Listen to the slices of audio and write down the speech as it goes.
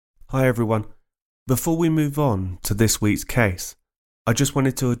Hi everyone. Before we move on to this week's case, I just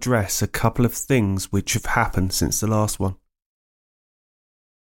wanted to address a couple of things which have happened since the last one.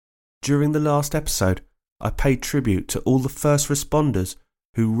 During the last episode, I paid tribute to all the first responders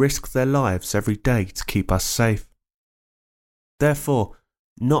who risk their lives every day to keep us safe. Therefore,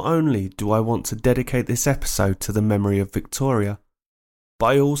 not only do I want to dedicate this episode to the memory of Victoria, but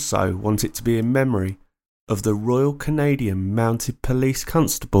I also want it to be in memory of the Royal Canadian Mounted Police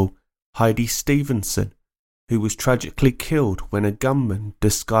Constable Heidi Stevenson, who was tragically killed when a gunman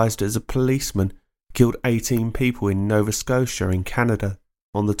disguised as a policeman killed 18 people in Nova Scotia in Canada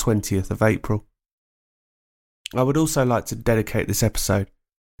on the 20th of April. I would also like to dedicate this episode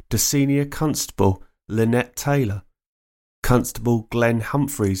to Senior Constable Lynette Taylor, Constable Glenn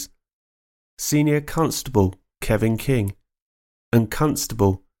Humphreys, Senior Constable Kevin King, and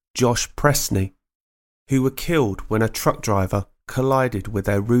Constable Josh Presney, who were killed when a truck driver collided with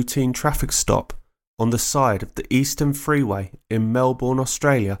their routine traffic stop on the side of the Eastern Freeway in Melbourne,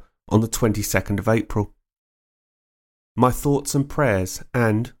 Australia on the 22nd of April. My thoughts and prayers,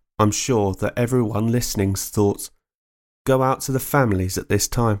 and I'm sure that everyone listening's thoughts, go out to the families at this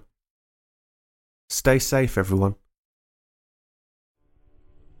time. Stay safe, everyone.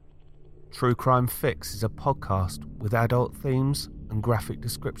 True Crime Fix is a podcast with adult themes and graphic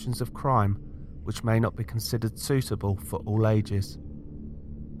descriptions of crime which may not be considered suitable for all ages.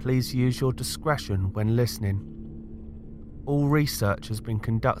 Please use your discretion when listening. All research has been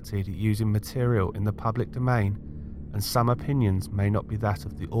conducted using material in the public domain, and some opinions may not be that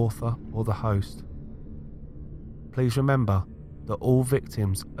of the author or the host. Please remember that all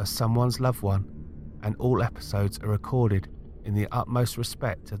victims are someone's loved one, and all episodes are recorded in the utmost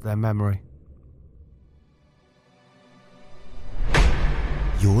respect of their memory.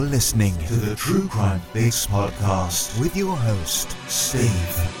 You're listening to the True Crime Fix podcast with your host, Steve.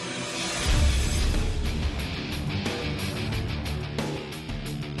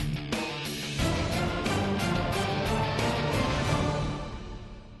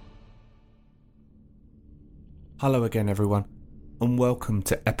 Hello again, everyone, and welcome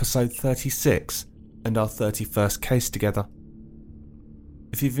to episode 36 and our 31st case together.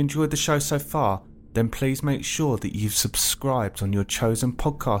 If you've enjoyed the show so far, then please make sure that you've subscribed on your chosen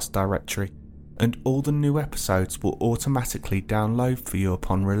podcast directory, and all the new episodes will automatically download for you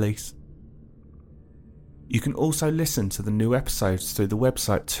upon release. You can also listen to the new episodes through the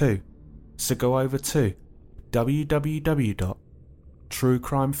website too, so go over to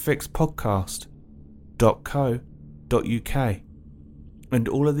www.truecrimefixpodcast.co.uk, and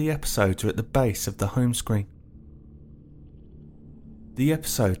all of the episodes are at the base of the home screen. The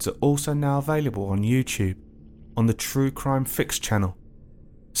episodes are also now available on YouTube on the True Crime Fix channel,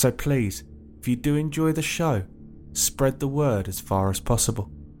 so please, if you do enjoy the show, spread the word as far as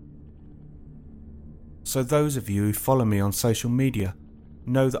possible. So those of you who follow me on social media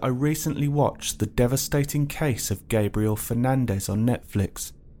know that I recently watched the devastating case of Gabriel Fernandez on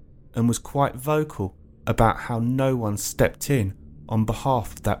Netflix, and was quite vocal about how no one stepped in on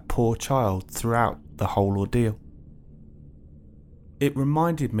behalf of that poor child throughout the whole ordeal. It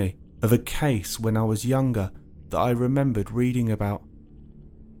reminded me of a case when I was younger that I remembered reading about.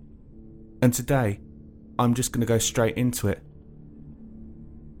 And today, I'm just going to go straight into it.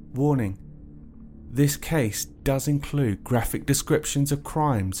 Warning: this case does include graphic descriptions of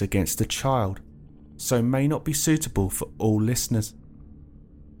crimes against a child, so may not be suitable for all listeners.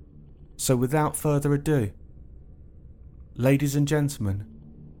 So without further ado, ladies and gentlemen,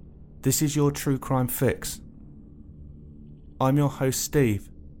 this is your True Crime Fix. I'm your host, Steve,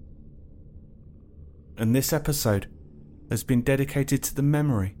 and this episode has been dedicated to the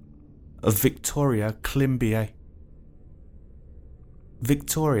memory of Victoria Climbie.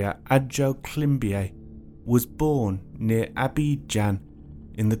 Victoria Adjo Climbie was born near Abidjan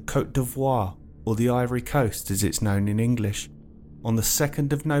in the Côte d'Ivoire, or the Ivory Coast as it's known in English, on the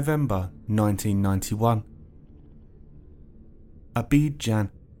 2nd of November 1991. Abidjan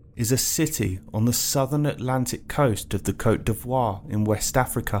is a city on the southern Atlantic coast of the Côte d'Ivoire in West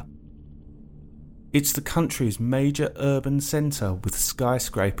Africa. It's the country's major urban centre, with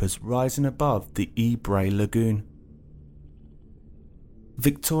skyscrapers rising above the Ybre Lagoon.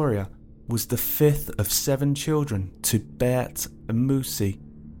 Victoria was the fifth of 7 children to Berthe Moussi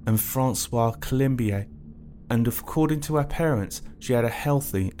and Francois Climbie, and according to her parents, she had a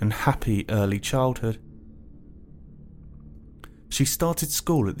healthy and happy early childhood. She started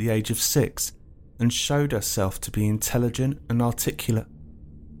school at the age of 6 and showed herself to be intelligent and articulate.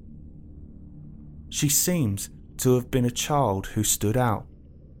 She seems to have been a child who stood out,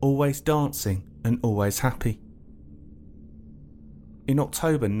 always dancing and always happy. In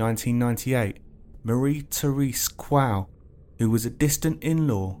October 1998, Marie-Therese Quao, who was a distant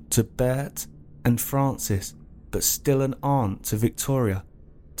in-law to Bert and Francis, but still an aunt to Victoria,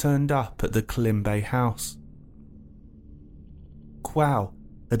 turned up at the Climbie house. Quao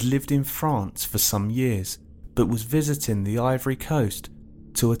had lived in France for some years, but was visiting the Ivory Coast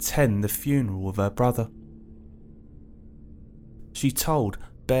to attend the funeral of her brother. She told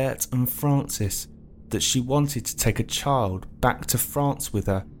Bert and Francis that she wanted to take a child back to France with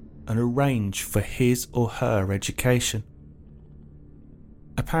her and arrange for his or her education.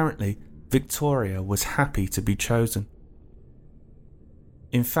 Apparently, Victoria was happy to be chosen.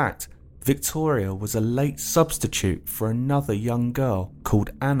 In fact, Victoria was a late substitute for another young girl called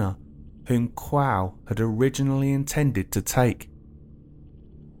Anna, whom Quao had originally intended to take.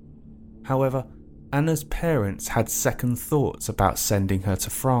 However, Anna's parents had second thoughts about sending her to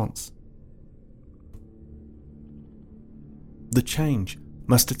France. The change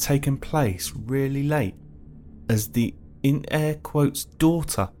must have taken place really late, as the in air quotes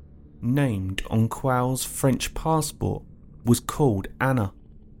daughter named on Quao's French passport was called Anna.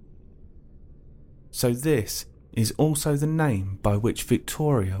 So this is also the name by which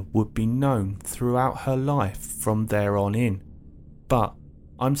Victoria would be known throughout her life from there on in, but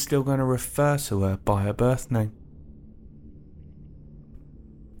I'm still going to refer to her by her birth name.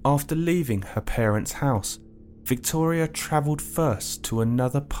 After leaving her parents' house, Victoria travelled first to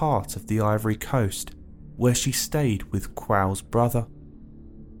another part of the Ivory Coast, where she stayed with Quao's brother.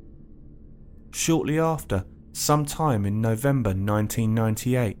 Shortly after, sometime in November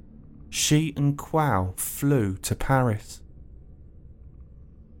 1998, she and Quao flew to Paris.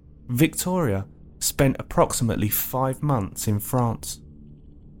 Victoria spent approximately 5 months in France.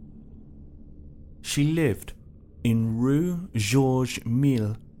 She lived in Rue Georges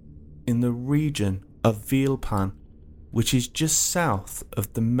Mille in the region of Villepin, which is just south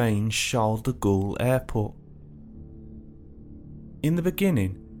of the main Charles de Gaulle airport. In the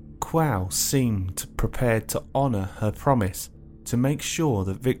beginning, Quao seemed prepared to honour her promise to make sure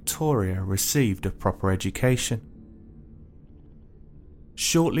that Victoria received a proper education.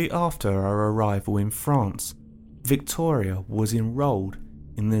 Shortly after her arrival in France, Victoria was enrolled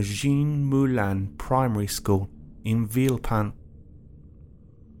in the Jean Moulin Primary School in Villepin.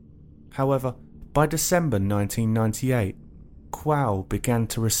 However, by December 1998, Quao began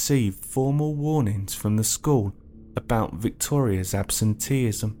to receive formal warnings from the school about Victoria's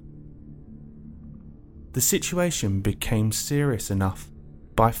absenteeism. The situation became serious enough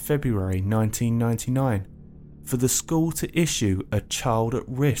by February 1999 for the school to issue a child at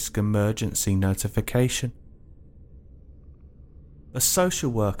risk emergency notification. A social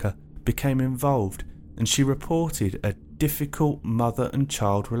worker became involved and she reported a difficult mother and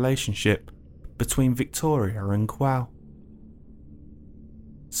child relationship between Victoria and Quao.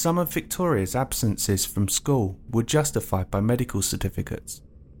 Some of Victoria's absences from school were justified by medical certificates,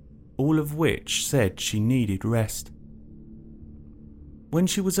 all of which said she needed rest. When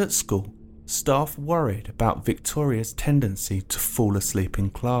she was at school, staff worried about Victoria's tendency to fall asleep in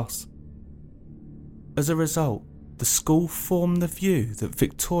class. As a result, the school formed the view that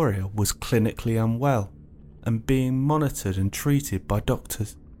Victoria was clinically unwell and being monitored and treated by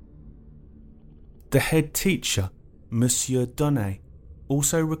doctors. The head teacher, Monsieur Donnet,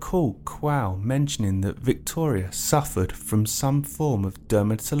 also recalled Quao mentioning that Victoria suffered from some form of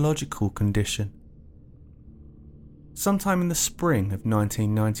dermatological condition. Sometime in the spring of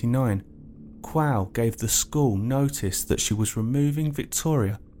 1999, Quao gave the school notice that she was removing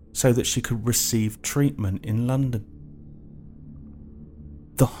Victoria so that she could receive treatment in London.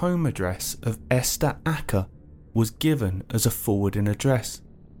 The home address of Esther Acker was given as a forwarding address.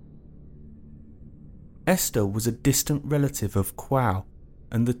 Esther was a distant relative of Quao,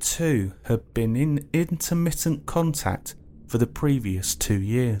 and the two had been in intermittent contact for the previous 2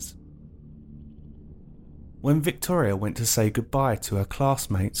 years. When Victoria went to say goodbye to her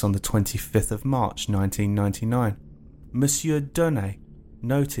classmates on the 25th of March 1999, Monsieur Donnet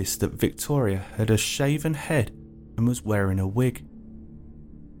noticed that Victoria had a shaven head and was wearing a wig.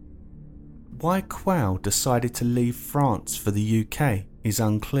 Why Quao decided to leave France for the UK is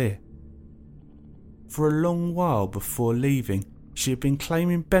unclear. For a long while before leaving, she had been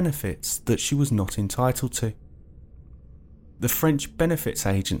claiming benefits that she was not entitled to. The French Benefits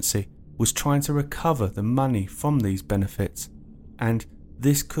Agency was trying to recover the money from these benefits, and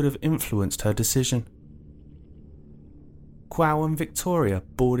this could have influenced her decision. Quao and Victoria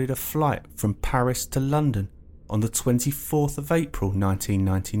boarded a flight from Paris to London on the 24th of April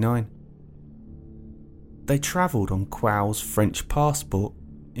 1999. They travelled on Quao's French passport,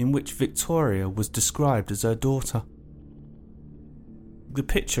 in which Victoria was described as her daughter. The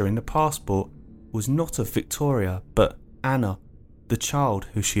picture in the passport was not of Victoria, but Anna, the child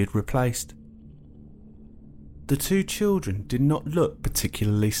who she had replaced. The two children did not look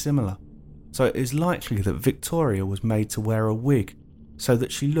particularly similar, so it is likely that Victoria was made to wear a wig so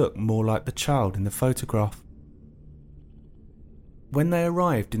that she looked more like the child in the photograph. When they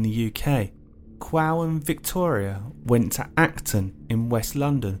arrived in the UK, Quao and Victoria went to Acton in West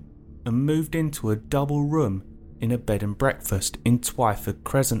London and moved into a double room in a bed and breakfast in Twyford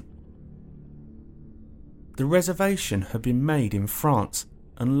Crescent. The reservation had been made in France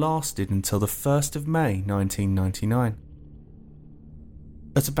and lasted until the 1st of May 1999.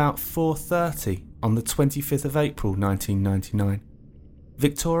 At about 4:30 on the 25th of April 1999,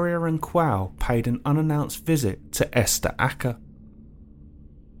 Victoria and Quao paid an unannounced visit to Esther Acker.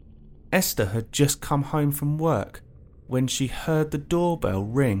 Esther had just come home from work when she heard the doorbell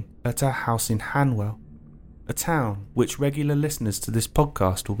ring at her house in Hanwell, a town which regular listeners to this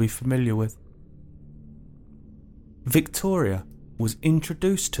podcast will be familiar with. Victoria was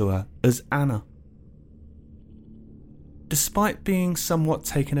introduced to her as Anna. Despite being somewhat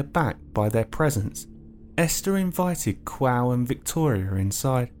taken aback by their presence, Esther invited Quao and Victoria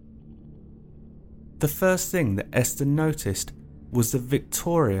inside. The first thing that Esther noticed was that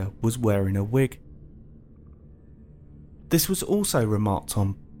Victoria was wearing a wig. This was also remarked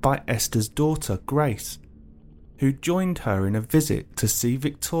on by Esther's daughter, Grace, who joined her in a visit to see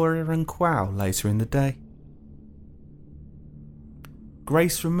Victoria and Quao later in the day.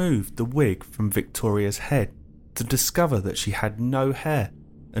 Grace removed the wig from Victoria's head to discover that she had no hair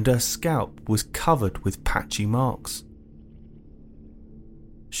and her scalp was covered with patchy marks.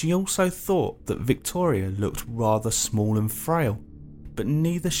 She also thought that Victoria looked rather small and frail, but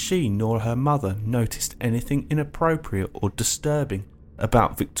neither she nor her mother noticed anything inappropriate or disturbing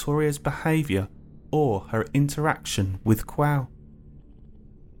about Victoria's behaviour or her interaction with Quao.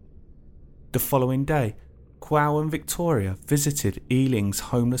 The following day, Quao and Victoria visited Ealing's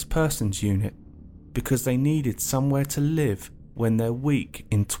homeless persons unit because they needed somewhere to live when their week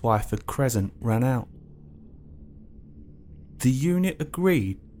in Twyford Crescent ran out. The unit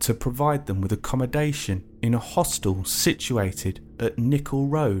agreed to provide them with accommodation in a hostel situated at Nickel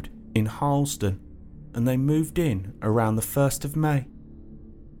Road in Harlesden, and they moved in around the 1st of May.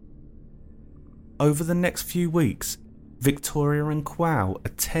 Over the next few weeks, Victoria and Quao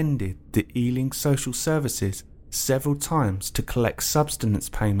attended the Ealing Social Services several times to collect subsistence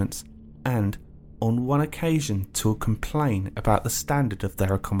payments and, on one occasion, to complain about the standard of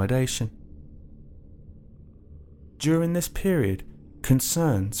their accommodation. During this period,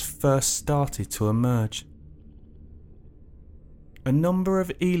 concerns first started to emerge. A number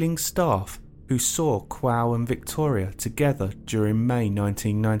of Ealing staff who saw Quao and Victoria together during May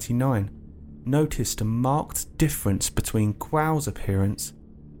 1999 noticed a marked difference between Quao's appearance,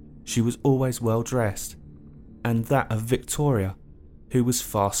 she was always well dressed, and that of Victoria, who was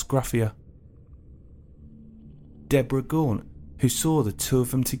far scruffier. Deborah Gaunt, who saw the two of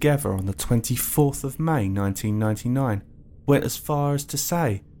them together on the 24th of May 1999, went as far as to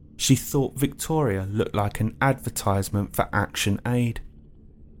say she thought Victoria looked like an advertisement for Action Aid.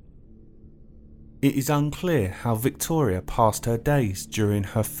 It is unclear how Victoria passed her days during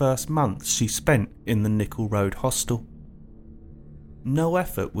her first months she spent in the Nickel Road hostel. No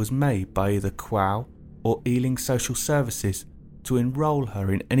effort was made by either Quao or Ealing Social Services to enrol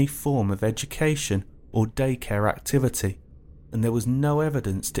her in any form of education or daycare activity, and there was no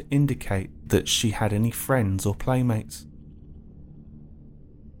evidence to indicate that she had any friends or playmates.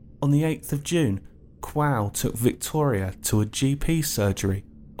 On the 8th of June, Quao took Victoria to a GP surgery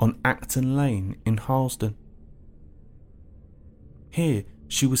on Acton Lane in Harlesden. Here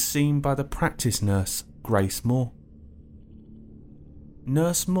she was seen by the practice nurse Grace Moore.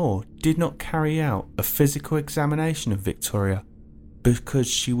 Nurse Moore did not carry out a physical examination of Victoria because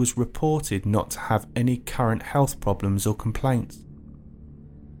she was reported not to have any current health problems or complaints.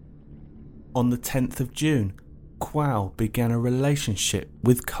 On the 10th of June, Quao began a relationship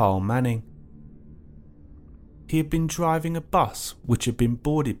with Carl Manning. He had been driving a bus which had been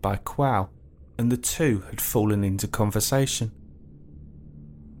boarded by Quao, and the two had fallen into conversation.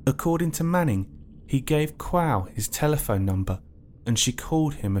 According to Manning, he gave Quao his telephone number, and she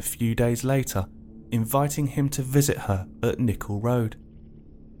called him a few days later, inviting him to visit her at Nickel Road.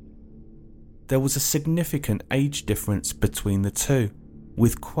 There was a significant age difference between the two,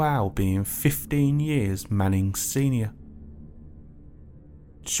 with Quao being 15 years Manning's senior.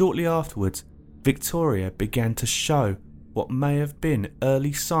 Shortly afterwards, Victoria began to show what may have been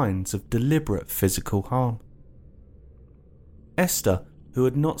early signs of deliberate physical harm. Esther, who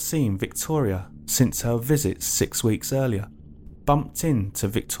had not seen Victoria since her visit 6 weeks earlier, bumped into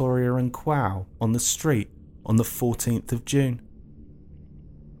Victoria and Quao on the street on the 14th of June.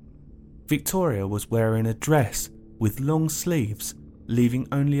 Victoria was wearing a dress with long sleeves, leaving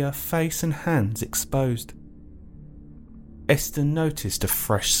only her face and hands exposed. Esther noticed a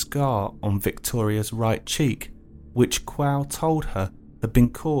fresh scar on Victoria's right cheek, which Quao told her had been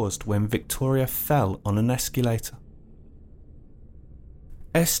caused when Victoria fell on an escalator.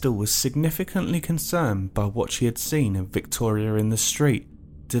 Esther was significantly concerned by what she had seen of Victoria in the street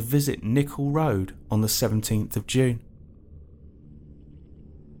to visit Nickel Road on the 17th of June.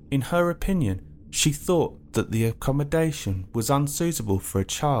 In her opinion, she thought that the accommodation was unsuitable for a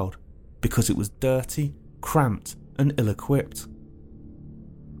child because it was dirty, cramped and ill-equipped.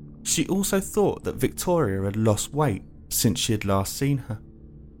 She also thought that Victoria had lost weight since she had last seen her.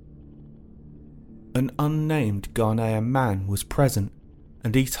 An unnamed Ghanaian man was present,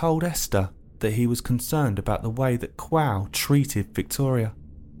 and he told Esther that he was concerned about the way that Quao treated Victoria.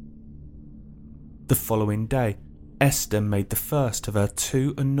 The following day, Esther made the first of her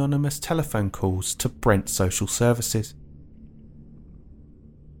 2 anonymous telephone calls to Brent Social Services.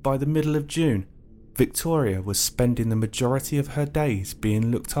 By the middle of June, Victoria was spending the majority of her days being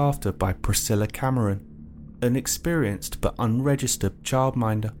looked after by Priscilla Cameron, an experienced but unregistered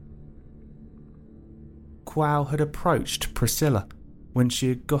childminder. Quao had approached Priscilla when she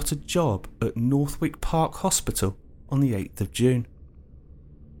had got a job at Northwick Park Hospital on the 8th of June.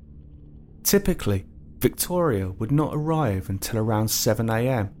 Typically, Victoria would not arrive until around 7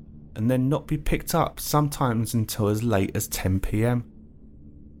 a.m. and then not be picked up sometimes until as late as 10 p.m.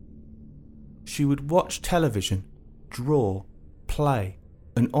 She would watch television, draw, play,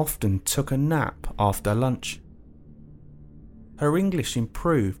 and often took a nap after lunch. Her English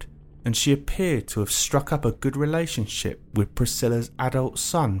improved, and she appeared to have struck up a good relationship with Priscilla's adult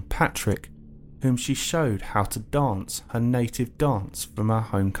son, Patrick, whom she showed how to dance her native dance from her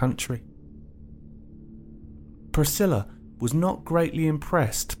home country. Priscilla was not greatly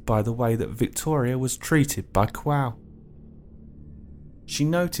impressed by the way that Victoria was treated by Quao. She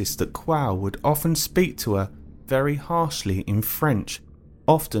noticed that Quao would often speak to her very harshly in French,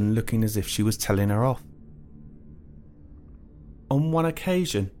 often looking as if she was telling her off. On one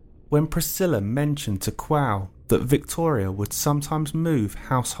occasion, when Priscilla mentioned to Quao that Victoria would sometimes move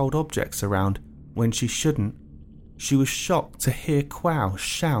household objects around when she shouldn't, she was shocked to hear Quao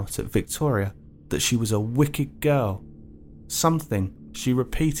shout at Victoria that she was a wicked girl, something she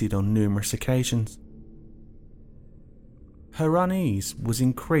repeated on numerous occasions. Her unease was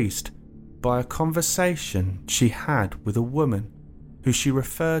increased by a conversation she had with a woman who she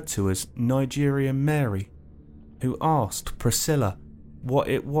referred to as Nigerian Mary, who asked Priscilla what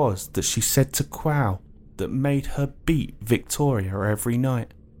it was that she said to Quao that made her beat Victoria every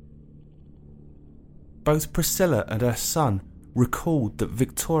night. Both Priscilla and her son recalled that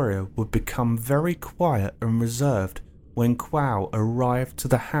Victoria would become very quiet and reserved when Quao arrived to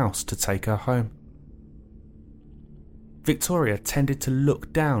the house to take her home. Victoria tended to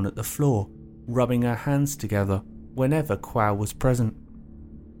look down at the floor, rubbing her hands together whenever Quao was present.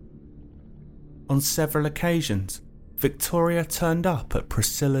 On several occasions, Victoria turned up at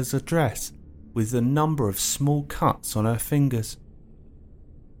Priscilla's address with a number of small cuts on her fingers.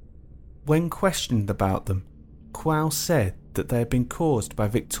 When questioned about them, Quao said that they had been caused by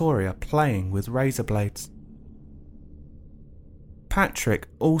Victoria playing with razor blades. Patrick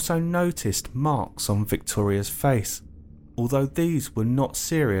also noticed marks on Victoria's face, although these were not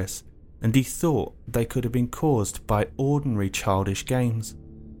serious, and he thought they could have been caused by ordinary childish games.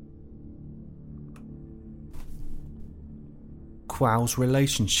 Quao's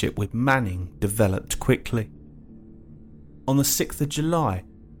relationship with Manning developed quickly. On the 6th of July,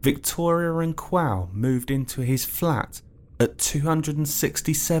 Victoria and Quao moved into his flat at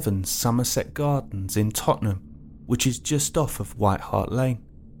 267 Somerset Gardens in Tottenham, which is just off of White Hart Lane.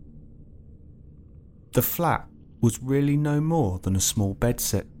 The flat was really no more than a small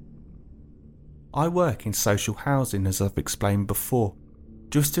bedsit. I work in social housing, as I've explained before,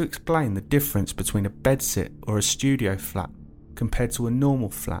 just to explain the difference between a bedsit or a studio flat compared to a normal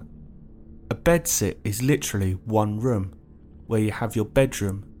flat. A bedsit is literally one room, where you have your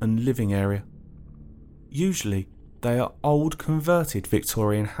bedroom and living area. Usually, they are old converted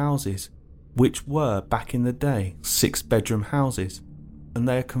Victorian houses, which were back in the day 6-bedroom houses, and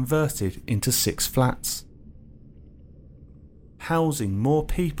they are converted into 6 flats, housing more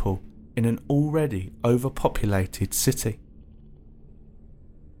people in an already overpopulated city.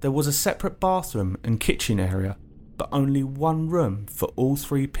 There was a separate bathroom and kitchen area, but only one room for all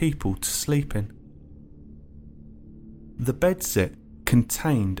 3 people to sleep in. The bedsit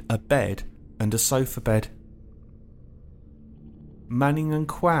contained a bed and a sofa bed. Manning and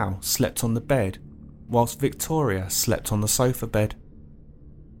Quao slept on the bed, whilst Victoria slept on the sofa bed.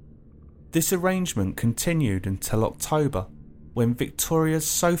 This arrangement continued until October, when Victoria's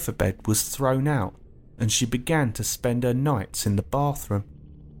sofa bed was thrown out and she began to spend her nights in the bathroom.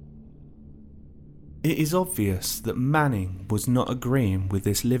 It is obvious that Manning was not agreeing with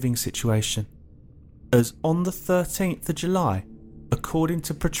this living situation, as on the 13th of July, according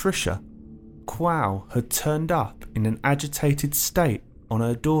to Patricia, Quao had turned up in an agitated state on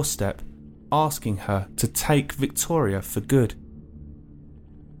her doorstep, asking her to take Victoria for good.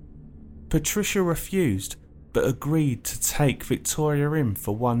 Patricia refused, but agreed to take Victoria in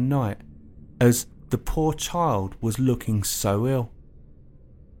for one night, as the poor child was looking so ill.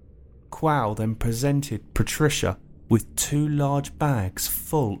 Quao then presented Patricia with 2 large bags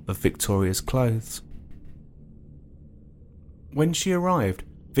full of Victoria's clothes. When she arrived,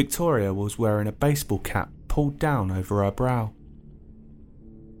 Victoria was wearing a baseball cap pulled down over her brow.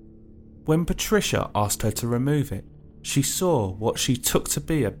 When Patricia asked her to remove it, she saw what she took to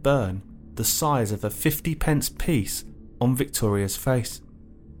be a burn the size of a 50-pence piece on Victoria's face.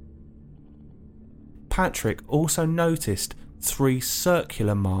 Patrick also noticed 3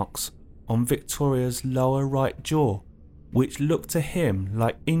 circular marks on Victoria's lower right jaw, which looked to him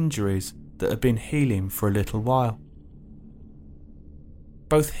like injuries that had been healing for a little while.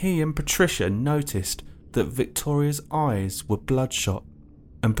 Both he and Patricia noticed that Victoria's eyes were bloodshot,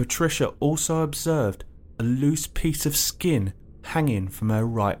 and Patricia also observed a loose piece of skin hanging from her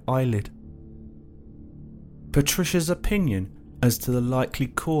right eyelid. Patricia's opinion as to the likely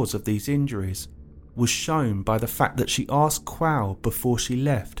cause of these injuries was shown by the fact that she asked Quao before she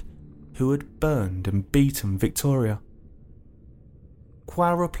left who had burned and beaten Victoria.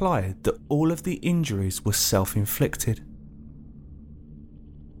 Quao replied that all of the injuries were self-inflicted.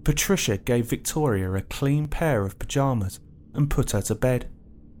 Patricia gave Victoria a clean pair of pyjamas and put her to bed.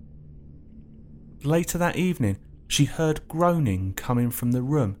 Later that evening, she heard groaning coming from the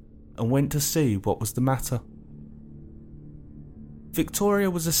room and went to see what was the matter. Victoria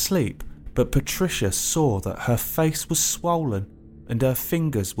was asleep, but Patricia saw that her face was swollen and her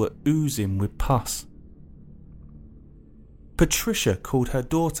fingers were oozing with pus. Patricia called her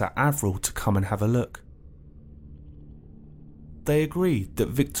daughter Avril to come and have a look. They agreed that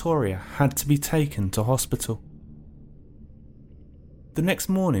Victoria had to be taken to hospital. The next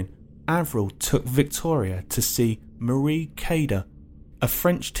morning, Avril took Victoria to see Marie Cader, a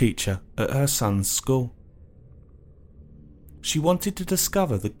French teacher at her son's school. She wanted to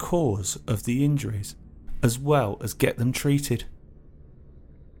discover the cause of the injuries, as well as get them treated.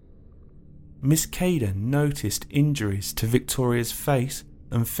 Miss Cader noticed injuries to Victoria's face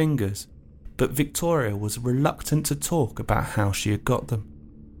and fingers, but Victoria was reluctant to talk about how she had got them.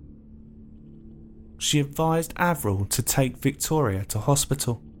 She advised Avril to take Victoria to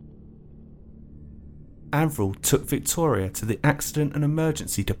hospital. Avril took Victoria to the Accident and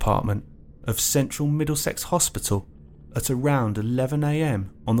Emergency Department of Central Middlesex Hospital at around 11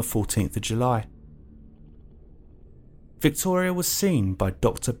 a.m. on the 14th of July. Victoria was seen by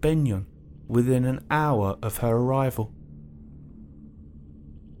Dr. Benyon within an hour of her arrival.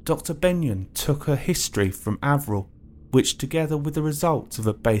 Dr. Benyon took her history from Avril, which, together with the results of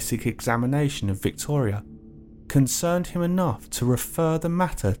a basic examination of Victoria, concerned him enough to refer the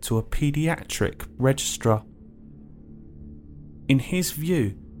matter to a paediatric registrar. In his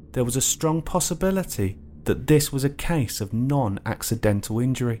view, there was a strong possibility that this was a case of non-accidental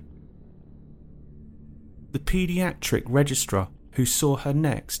injury. The paediatric registrar who saw her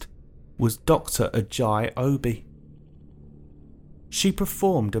next was Dr. Ajay Obi. She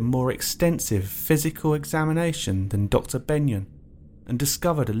performed a more extensive physical examination than Dr. Benyon and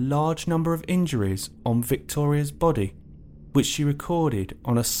discovered a large number of injuries on Victoria's body, which she recorded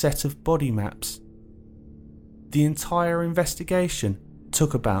on a set of body maps. The entire investigation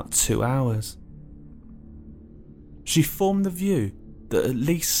took about 2 hours. She formed the view that at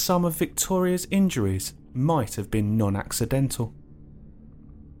least some of Victoria's injuries might have been non-accidental.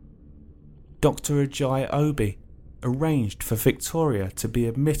 Dr. Ajay Obi arranged for Victoria to be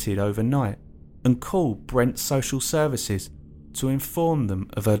admitted overnight and called Brent Social Services to inform them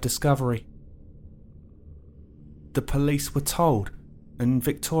of her discovery. The police were told, and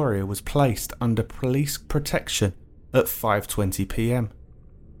Victoria was placed under police protection at 5:20 p.m.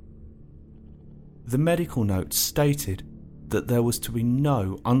 The medical notes stated that there was to be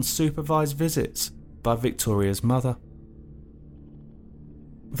no unsupervised visits by Victoria's mother.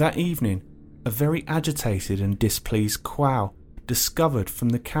 That evening, a very agitated and displeased Quao discovered from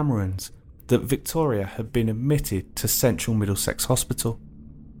the Camerons that Victoria had been admitted to Central Middlesex Hospital.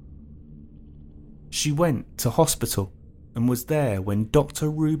 She went to hospital and was there when Dr.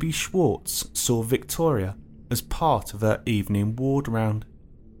 Ruby Schwartz saw Victoria as part of her evening ward round.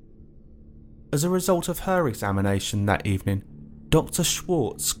 As a result of her examination that evening, Dr.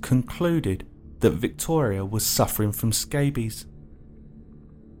 Schwartz concluded that Victoria was suffering from scabies.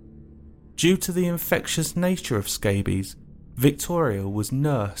 Due to the infectious nature of scabies, Victoria was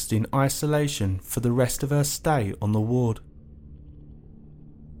nursed in isolation for the rest of her stay on the ward.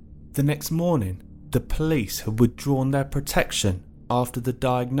 The next morning, the police had withdrawn their protection after the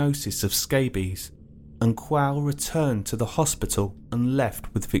diagnosis of scabies, and Quayle returned to the hospital and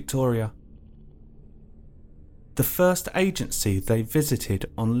left with Victoria. The first agency they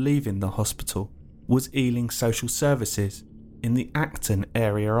visited on leaving the hospital was Ealing Social Services in the Acton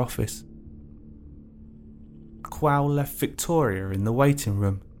area office. Quayle left Victoria in the waiting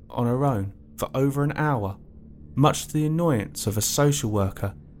room on her own for over an hour, much to the annoyance of a social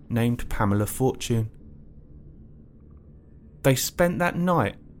worker named Pamela Fortune. They spent that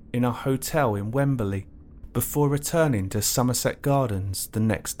night in a hotel in Wembley before returning to Somerset Gardens the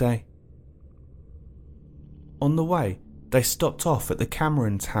next day. On the way, they stopped off at the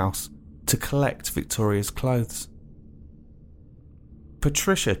Cameron's house to collect Victoria's clothes.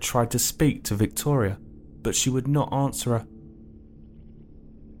 Patricia tried to speak to Victoria, but she would not answer her.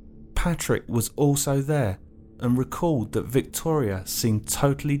 Patrick was also there and recalled that Victoria seemed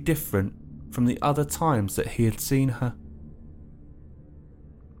totally different from the other times that he had seen her.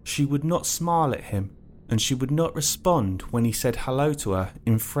 She would not smile at him, and she would not respond when he said hello to her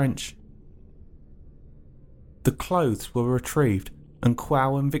in French. The clothes were retrieved and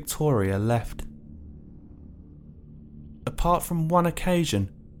Quayle and Victoria left. Apart from one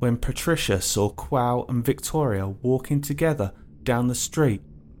occasion when Patricia saw Quayle and Victoria walking together down the street,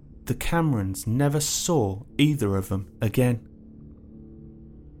 the Camerons never saw either of them again.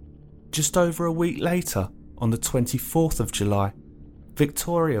 Just over a week later, on the 24th of July,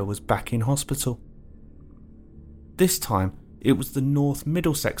 Victoria was back in hospital. This time it was the North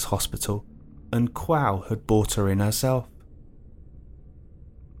Middlesex Hospital, and Quayle had brought her in herself.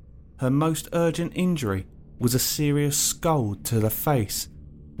 Her most urgent injury was a serious scald to the face,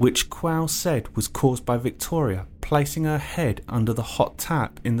 which Quayle said was caused by Victoria placing her head under the hot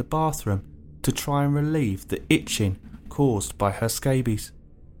tap in the bathroom to try and relieve the itching caused by her scabies.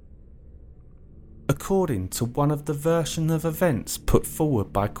 According to one of the versions of events put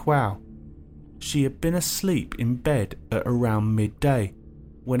forward by Quayle, she had been asleep in bed at around midday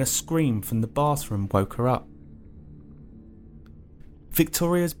when a scream from the bathroom woke her up.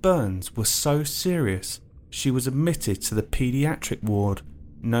 Victoria's burns were so serious she was admitted to the paediatric ward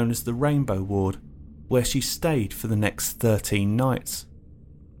known as the Rainbow Ward, where she stayed for the next 13 nights.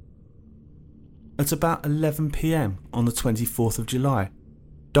 At about 11 p.m. on the 24th of July,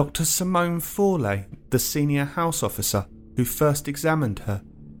 Dr. Simone Forley, the senior house officer who first examined her,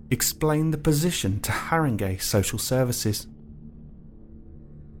 explained the position to Haringey Social Services.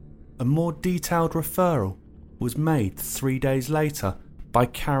 A more detailed referral was made 3 days later by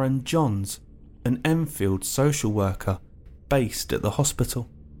Karen Johns, an Enfield social worker based at the hospital.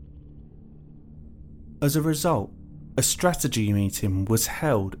 As a result, a strategy meeting was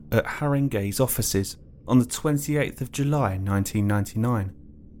held at Haringey's offices on the 28th of July 1999,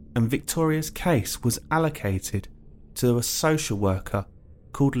 and Victoria's case was allocated to a social worker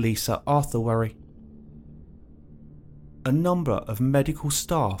called Lisa Arthurworry. A number of medical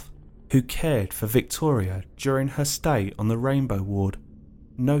staff who cared for Victoria during her stay on the Rainbow Ward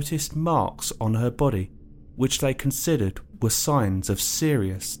noticed marks on her body which they considered were signs of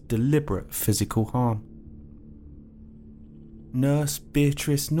serious, deliberate physical harm. Nurse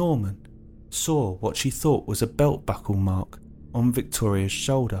Beatrice Norman saw what she thought was a belt buckle mark on Victoria's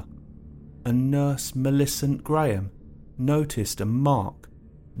shoulder, and Nurse Millicent Graham noticed a mark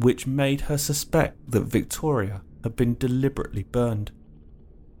which made her suspect that Victoria had been deliberately burned.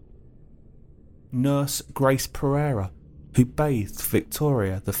 Nurse Grace Pereira, who bathed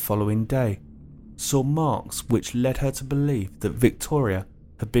Victoria the following day, saw marks which led her to believe that Victoria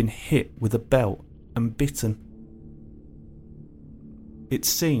had been hit with a belt and bitten. It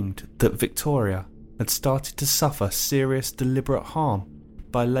seemed that Victoria had started to suffer serious deliberate harm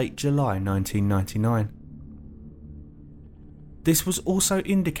by late July 1999. This was also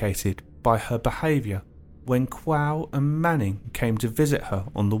indicated by her behaviour when Quayle and Manning came to visit her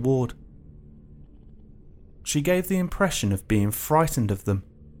on the ward. She gave the impression of being frightened of them.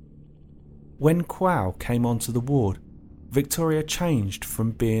 When Quayle came onto the ward, Victoria changed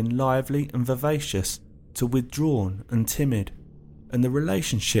from being lively and vivacious to withdrawn and timid, and the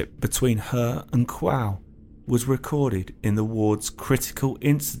relationship between her and Quayle was recorded in the ward's critical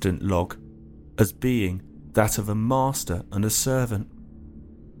incident log as being that of a master and a servant.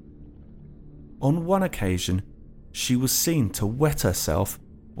 On one occasion, she was seen to wet herself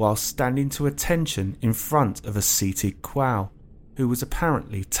while standing to attention in front of a seated quow, who was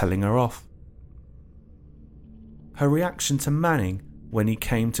apparently telling her off. Her reaction to Manning when he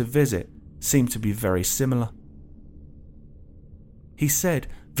came to visit seemed to be very similar. He said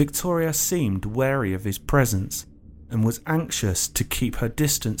Victoria seemed wary of his presence and was anxious to keep her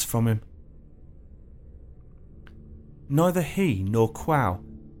distance from him. Neither he nor Quow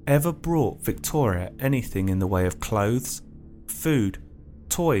ever brought Victoria anything in the way of clothes, food,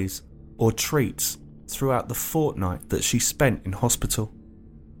 toys or treats throughout the fortnight that she spent in hospital.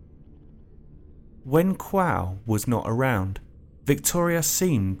 When Quow was not around, Victoria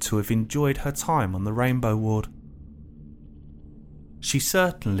seemed to have enjoyed her time on the Rainbow Ward. She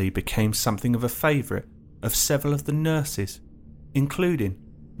certainly became something of a favourite of several of the nurses, including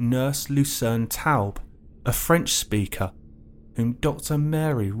Nurse Lucerne Taub, a French speaker, whom Dr.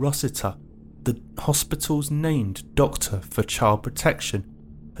 Mary Rossiter, the hospital's named doctor for child protection,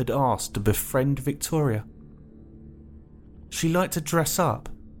 had asked to befriend Victoria. She liked to dress up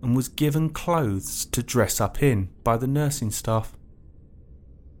and was given clothes to dress up in by the nursing staff.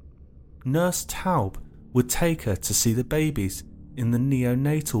 Nurse Taub would take her to see the babies in the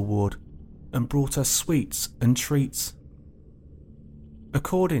neonatal ward and brought her sweets and treats.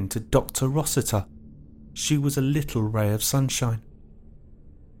 According to Dr. Rossiter, she was a little ray of sunshine.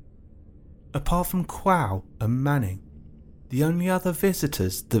 Apart from Quow and Manning, the only other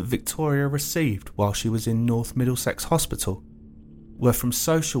visitors that Victoria received while she was in North Middlesex Hospital were from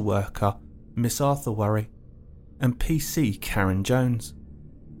social worker Miss Arthurworry and PC Karen Jones.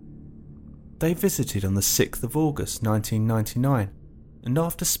 They visited on the 6th of August 1999 and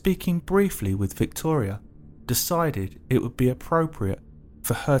after speaking briefly with Victoria, decided it would be appropriate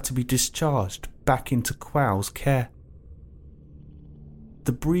for her to be discharged back into Quow's care.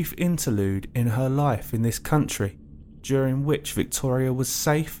 The brief interlude in her life in this country, during which Victoria was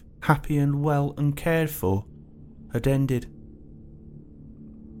safe, happy and well and cared for, had ended.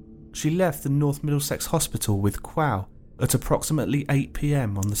 She left the North Middlesex Hospital with Quow at approximately 8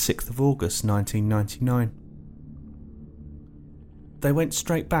 p.m. on the 6th of August 1999. They went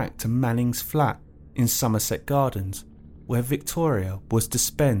straight back to Manning's flat in Somerset Gardens, where Victoria was to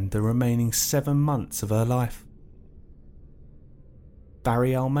spend the remaining 7 months of her life.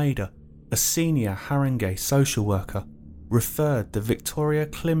 Barry Almeida, a senior Haringey social worker, referred the Victoria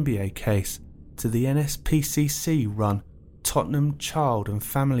Climbie case to the NSPCC-run Tottenham Child and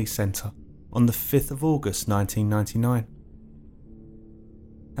Family Centre on the 5th of August 1999.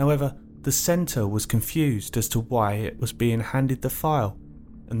 However, the centre was confused as to why it was being handed the file,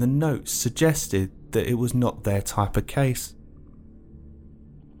 and the notes suggested that it was not their type of case.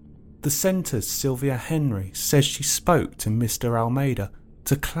 The centre's Sylvia Henry says she spoke to Mr. Almeida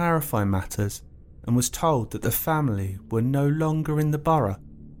to clarify matters and was told that the family were no longer in the borough,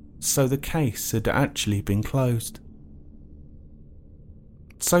 so the case had actually been closed.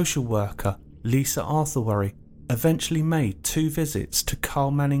 Social worker Lisa Arthurworry eventually made 2 visits to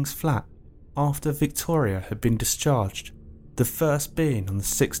Carl Manning's flat after Victoria had been discharged, the first being on the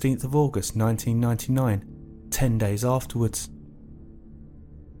 16th of August 1999, 10 days afterwards.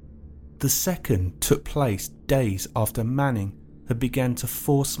 The second took place days after Manning had begun to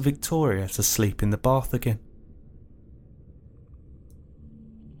force Victoria to sleep in the bath again.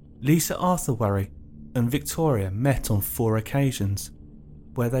 Lisa Arthurworry and Victoria met on 4 occasions,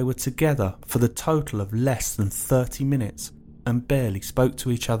 where they were together for the total of less than 30 minutes and barely spoke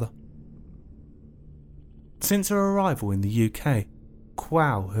to each other. Since her arrival in the UK,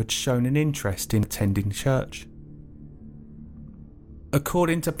 Quow had shown an interest in attending church.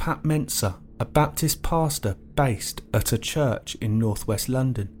 According to Pat Menser, a Baptist pastor based at a church in northwest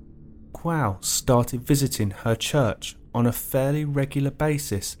London, Quow started visiting her church on a fairly regular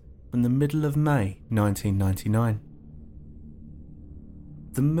basis from the middle of May 1999.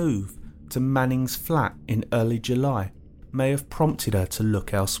 The move to Manning's flat in early July may have prompted her to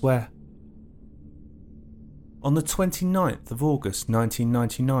look elsewhere. On the 29th of August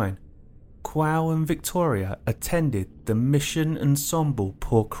 1999, Quow and Victoria attended the Mission Ensemble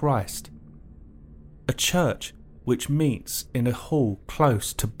Pour Christ, a church which meets in a hall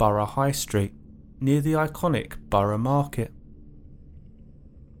close to Borough High Street, near the iconic Borough Market.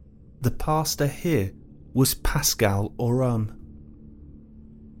 The pastor here was Pascal Oram.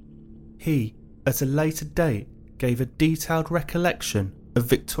 He, at a later date, gave a detailed recollection of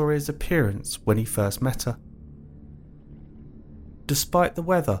Victoria's appearance when he first met her. Despite the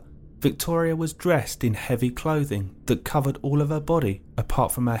weather, Victoria was dressed in heavy clothing that covered all of her body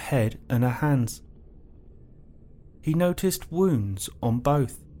apart from her head and her hands. he noticed wounds on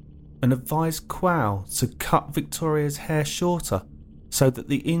both and advised Quao to cut Victoria's hair shorter so that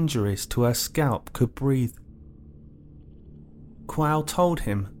the injuries to her scalp could breathe. Quao told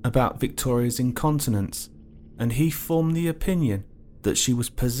him about Victoria's incontinence, and he formed the opinion that she was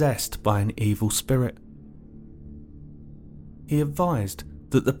possessed by an evil spirit. He advised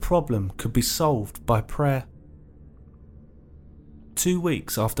that the problem could be solved by prayer. 2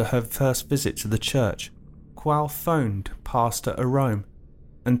 weeks after her first visit to the church, Quao phoned Pastor Arome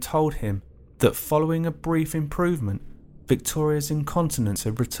and told him that following a brief improvement, Victoria's incontinence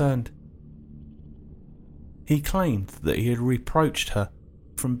had returned. He claimed that he had reproached her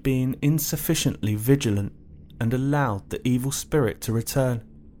from being insufficiently vigilant and allowed the evil spirit to return.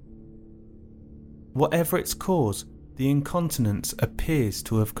 Whatever its cause, the incontinence appears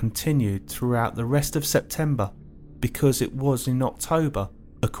to have continued throughout the rest of September, because it was in October,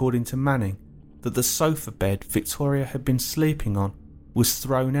 according to Manning, that the sofa bed Victoria had been sleeping on was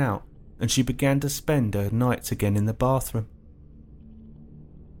thrown out and she began to spend her nights again in the bathroom.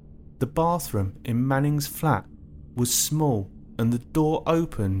 The bathroom in Manning's flat was small and the door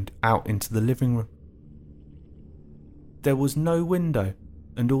opened out into the living room. There was no window,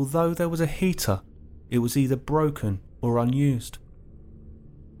 and although there was a heater, it was either broken or unused.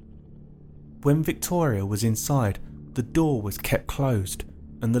 When Victoria was inside, the door was kept closed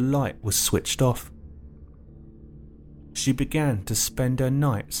and the light was switched off. She began to spend her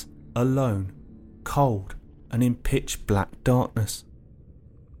nights alone, cold, and in pitch black darkness.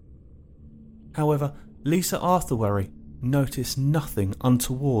 However, Lisa Arthurworry noticed nothing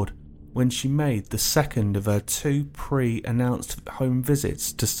untoward when she made the second of her 2 pre-announced home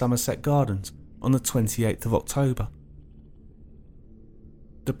visits to Somerset Gardens on the 28th of October.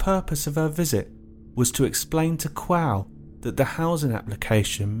 The purpose of her visit was to explain to Quao that the housing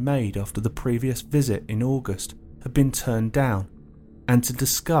application made after the previous visit in August had been turned down, and to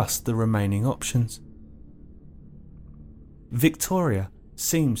discuss the remaining options. Victoria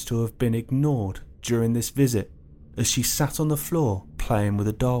seems to have been ignored during this visit as she sat on the floor playing with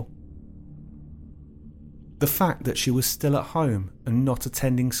a doll. The fact that she was still at home and not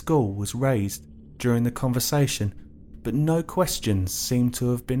attending school was raised during the conversation, but no questions seemed to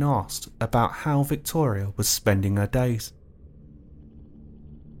have been asked about how Victoria was spending her days.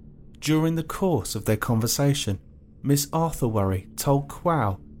 During the course of their conversation, Miss Arthurworry told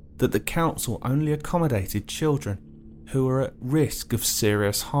Quao that the council only accommodated children who were at risk of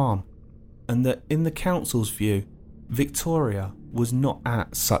serious harm, and that in the council's view, Victoria was not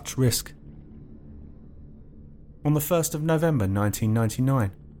at such risk. On the 1st of November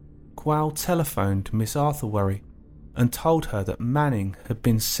 1999, Quao telephoned Miss Arthurworry and told her that Manning had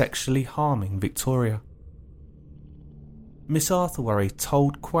been sexually harming Victoria. Miss Arthurworry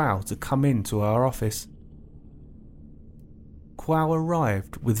told Quao to come into her office. Quao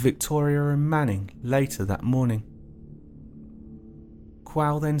arrived with Victoria and Manning later that morning.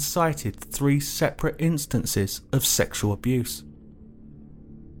 Quao then cited 3 separate instances of sexual abuse.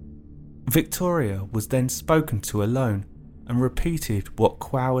 Victoria was then spoken to alone and repeated what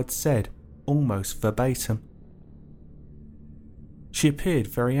Quao had said almost verbatim. She appeared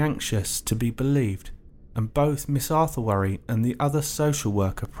very anxious to be believed, and both Miss Arthurworry and the other social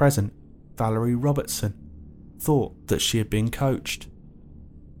worker present, Valerie Robertson, thought that she had been coached.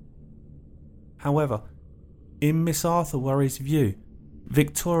 However, in Miss Arthurworry's view,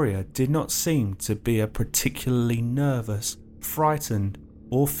 Victoria did not seem to be a particularly nervous, frightened,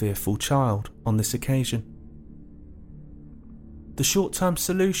 or fearful child on this occasion. The short-term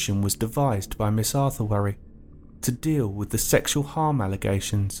solution was devised by Miss Arthurworry to deal with the sexual harm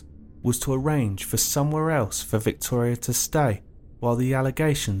allegations was to arrange for somewhere else for Victoria to stay while the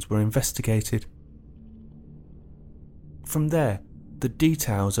allegations were investigated. From there, the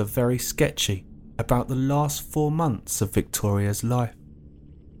details are very sketchy about the last 4 months of Victoria's life.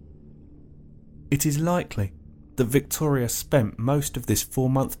 It is likely that Victoria spent most of this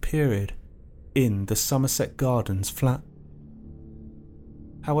 4-month period in the Somerset Gardens flat.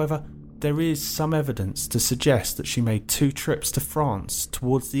 However, there is some evidence to suggest that she made 2 trips to France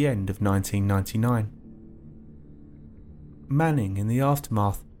towards the end of 1999. Manning, in the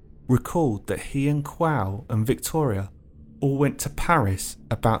aftermath, recalled that he and Quao and Victoria all went to Paris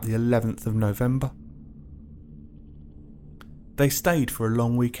about the 11th of November. They stayed for a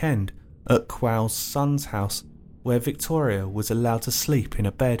long weekend at Quao's son's house, where Victoria was allowed to sleep in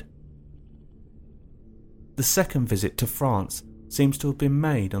a bed. The second visit to France seems to have been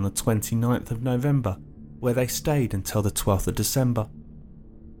made on the 29th of November, where they stayed until the 12th of December.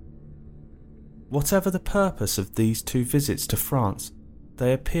 Whatever the purpose of these 2 visits to France,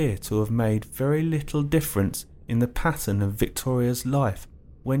 they appear to have made very little difference in the pattern of Victoria's life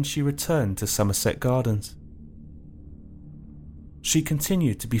when she returned to Somerset Gardens. She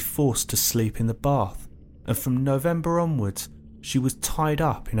continued to be forced to sleep in the bath, and from November onwards she was tied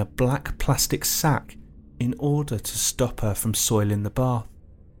up in a black plastic sack in order to stop her from soiling the bath.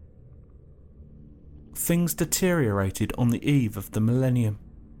 Things deteriorated on the eve of the millennium.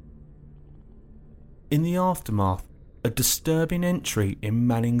 In the aftermath, a disturbing entry in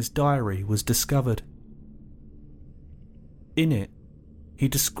Manning's diary was discovered. In it, he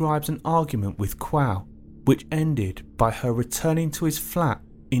describes an argument with Quao, which ended by her returning to his flat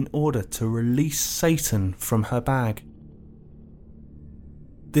in order to release Satan from her bag.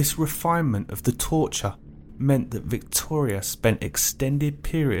 This refinement of the torture meant that Victoria spent extended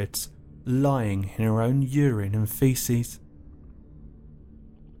periods lying in her own urine and feces.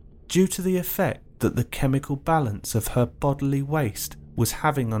 Due to the effect that the chemical balance of her bodily waste was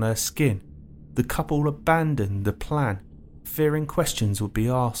having on her skin, the couple abandoned the plan, fearing questions would be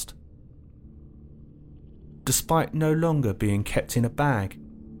asked. Despite no longer being kept in a bag,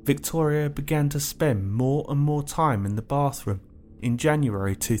 Victoria began to spend more and more time in the bathroom in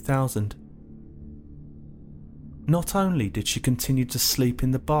January 2000. Not only did she continue to sleep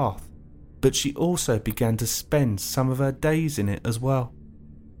in the bath, but she also began to spend some of her days in it as well.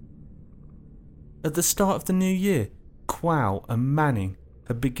 At the start of the new year, Quao and Manning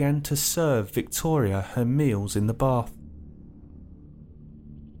had begun to serve Victoria her meals in the bath.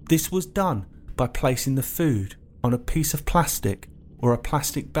 This was done by placing the food on a piece of plastic or a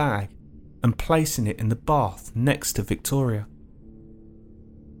plastic bag and placing it in the bath next to Victoria.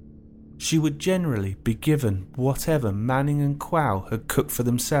 She would generally be given whatever Manning and Quao had cooked for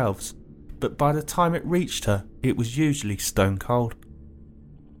themselves, but by the time it reached her, it was usually stone cold.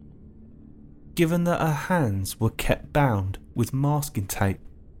 Given that her hands were kept bound with masking tape,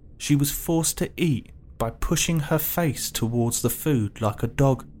 she was forced to eat by pushing her face towards the food like a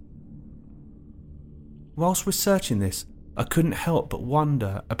dog. Whilst researching this, I couldn't help but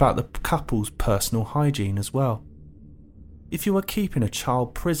wonder about the couple's personal hygiene as well. If you are keeping a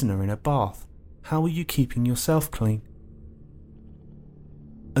child prisoner in a bath, how are you keeping yourself clean?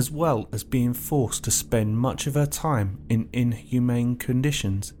 As well as being forced to spend much of her time in inhumane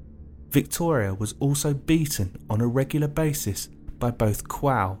conditions, Victoria was also beaten on a regular basis by both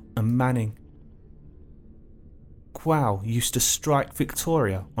Quao and Manning. Quao used to strike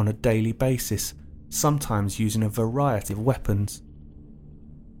Victoria on a daily basis, sometimes using a variety of weapons.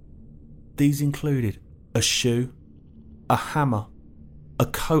 These included a shoe, a hammer, a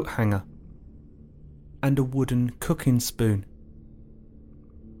coat hanger, and a wooden cooking spoon.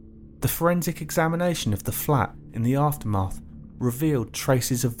 The forensic examination of the flat in the aftermath revealed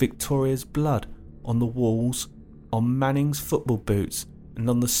traces of Victoria's blood on the walls, on Manning's football boots, and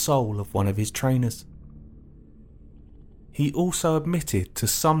on the sole of one of his trainers. He also admitted to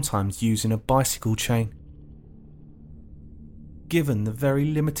sometimes using a bicycle chain. Given the very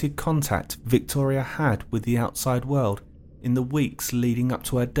limited contact Victoria had with the outside world in the weeks leading up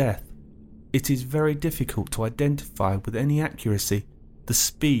to her death, it is very difficult to identify with any accuracy the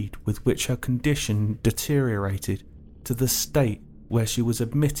speed with which her condition deteriorated to the state where she was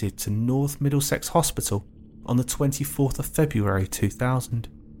admitted to North Middlesex Hospital on the 24th of February 2000.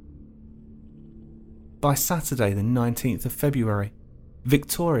 By Saturday the 19th of February,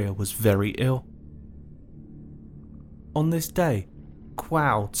 Victoria was very ill. On this day,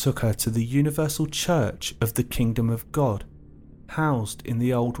 Quao took her to the Universal Church of the Kingdom of God, housed in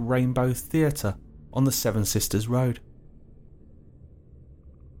the old Rainbow Theatre on the Seven Sisters Road.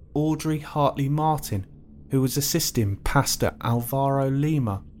 Audrey Hartley Martin, who was assisting Pastor Alvaro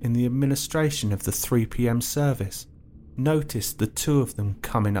Lima in the administration of the 3 p.m. service, noticed the two of them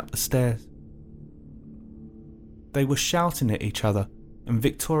coming up the stairs. They were shouting at each other, and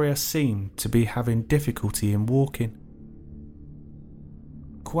Victoria seemed to be having difficulty in walking.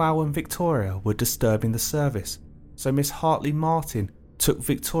 Quao and Victoria were disturbing the service, so Miss Hartley Martin took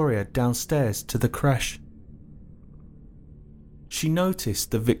Victoria downstairs to the creche. She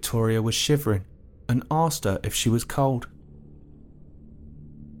noticed that Victoria was shivering and asked her if she was cold.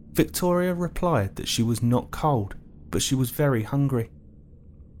 Victoria replied that she was not cold, but she was very hungry.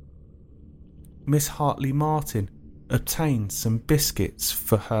 Miss Hartley Martin obtained some biscuits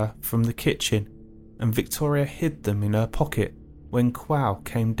for her from the kitchen, and Victoria hid them in her pocket when Quao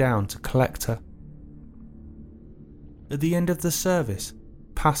came down to collect her. At the end of the service,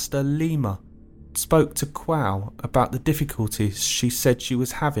 Pastor Lima spoke to Quao about the difficulties she said she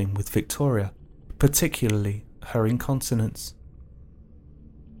was having with Victoria, particularly her incontinence.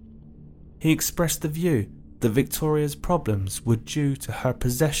 He expressed the view that Victoria's problems were due to her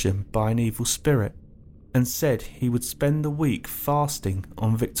possession by an evil spirit, and said he would spend the week fasting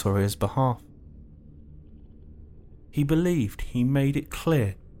on Victoria's behalf. He believed he made it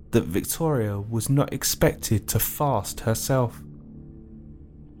clear that Victoria was not expected to fast herself.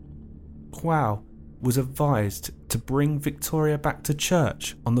 Quao was advised to bring Victoria back to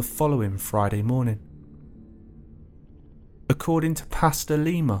church on the following Friday morning. According to Pastor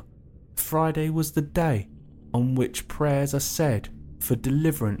Lima, Friday was the day on which prayers are said for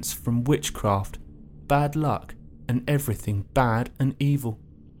deliverance from witchcraft, bad luck, and everything bad and evil.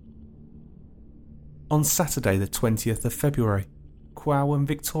 On Saturday the 20th of February, Quao and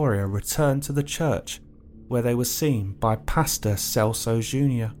Victoria returned to the church where they were seen by Pastor Celso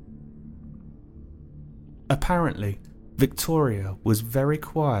Jr. Apparently, Victoria was very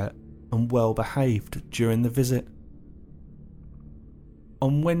quiet and well behaved during the visit.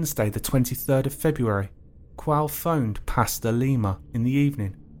 On Wednesday the 23rd of February, Quao phoned Pastor Lima in the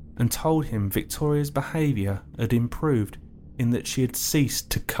evening and told him Victoria's behaviour had improved in that she had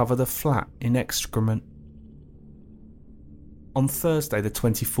ceased to cover the flat in excrement. On Thursday the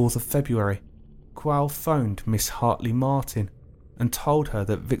 24th of February, Quao phoned Miss Hartley Martin and told her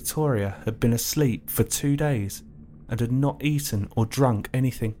that Victoria had been asleep for 2 days and had not eaten or drunk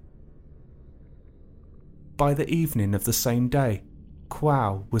anything. By the evening of the same day,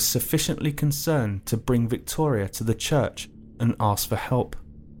 Quao was sufficiently concerned to bring Victoria to the church and ask for help.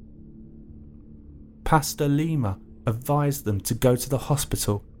 Pastor Lima advised them to go to the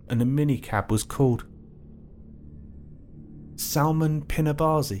hospital and a minicab was called. Salman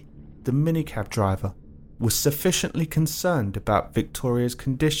Pinabazi, the minicab driver, was sufficiently concerned about Victoria's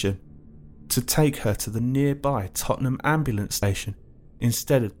condition to take her to the nearby Tottenham ambulance station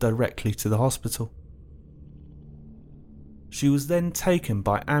instead of directly to the hospital. She was then taken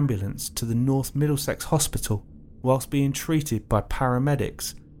by ambulance to the North Middlesex Hospital whilst being treated by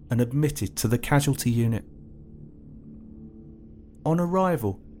paramedics and admitted to the casualty unit. On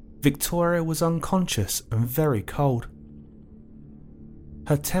arrival, Victoria was unconscious and very cold.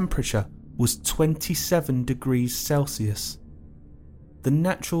 Her temperature was 27 degrees Celsius. The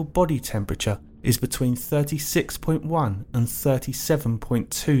natural body temperature is between 36.1 and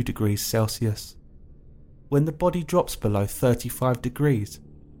 37.2 degrees Celsius. When the body drops below 35 degrees,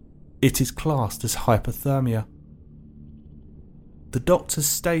 it is classed as hypothermia. The doctors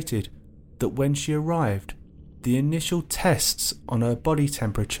stated that when she arrived, the initial tests on her body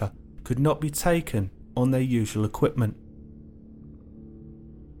temperature could not be taken on their usual equipment.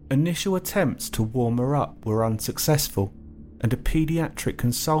 Initial attempts to warm her up were unsuccessful, and a paediatric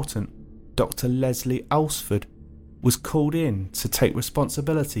consultant, Dr. Leslie Alsford, was called in to take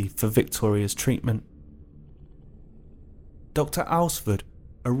responsibility for Victoria's treatment. Dr. Alsford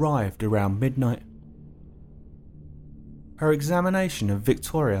arrived around midnight. Her examination of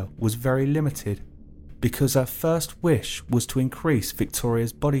Victoria was very limited because her first wish was to increase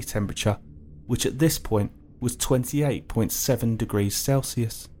Victoria's body temperature, which at this point was 28.7 degrees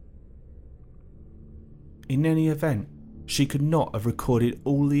Celsius. In any event, she could not have recorded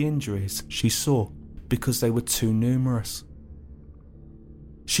all the injuries she saw because they were too numerous.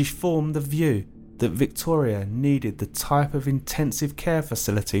 She formed the view that Victoria needed the type of intensive care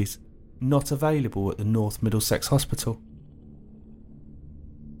facilities not available at the North Middlesex Hospital.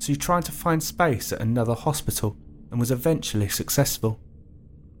 She tried to find space at another hospital and was eventually successful.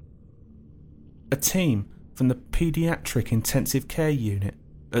 A team from the Paediatric Intensive Care Unit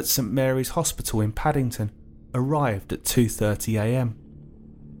at St Mary's Hospital in Paddington arrived at 2:30 a.m.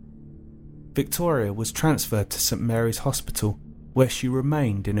 Victoria was transferred to St Mary's Hospital, where she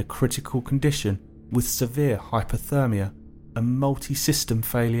remained in a critical condition with severe hypothermia and multi-system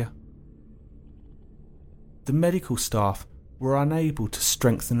failure. The medical staff were unable to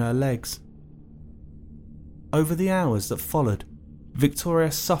strengthen her legs. Over the hours that followed,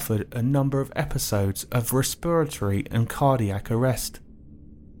 Victoria suffered a number of episodes of respiratory and cardiac arrest.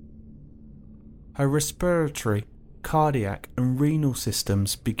 Her respiratory, cardiac and renal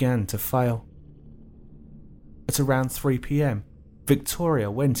systems began to fail. At around 3 p.m,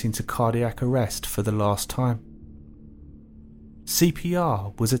 Victoria went into cardiac arrest for the last time.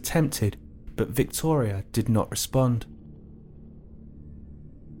 CPR was attempted, but Victoria did not respond.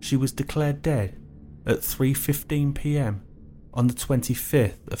 She was declared dead at 3:15 p.m. on the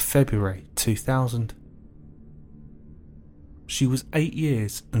 25th of February 2000. She was 8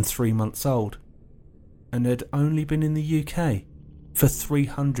 years and 3 months old and had only been in the UK for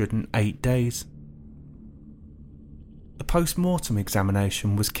 308 days. A post-mortem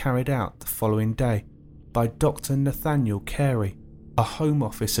examination was carried out the following day by Dr. Nathaniel Carey, a Home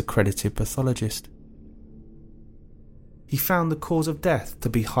Office accredited pathologist. He found the cause of death to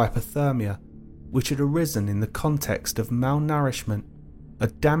be hypothermia which had arisen in the context of malnourishment, a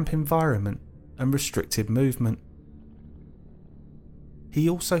damp environment and restricted movement. He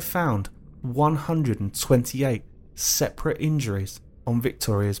also found 128 separate injuries on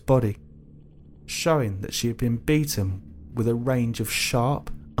Victoria's body, showing that she had been beaten with a range of sharp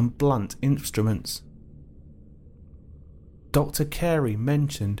and blunt instruments. Dr. Carey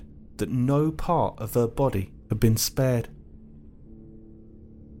mentioned that no part of her body had been spared.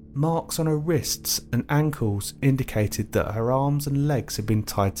 Marks on her wrists and ankles indicated that her arms and legs had been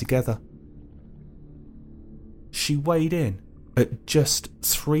tied together. She weighed in at just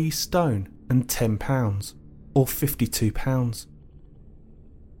 3 stone and 10 pounds, or 52 pounds.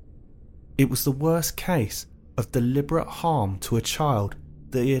 It was the worst case of deliberate harm to a child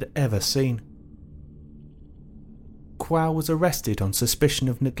that he had ever seen. Quao was arrested on suspicion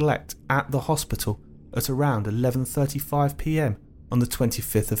of neglect at the hospital at around 11:35 p.m. on the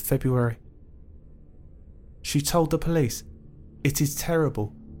 25th of February. She told the police, "It is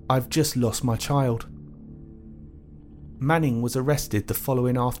terrible, I've just lost my child." Manning was arrested the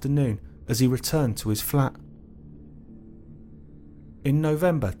following afternoon as he returned to his flat. In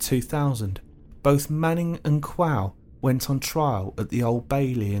November 2000, both Manning and Quao went on trial at the Old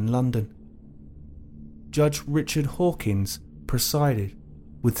Bailey in London. Judge Richard Hawkins presided,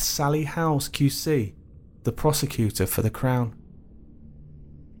 with Sally Howes QC, the prosecutor for the Crown.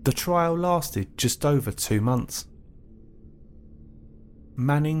 The trial lasted just over 2 months.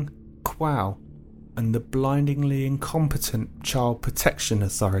 Manning, Quao, and the blindingly incompetent child protection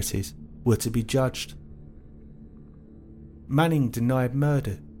authorities were to be judged. Manning denied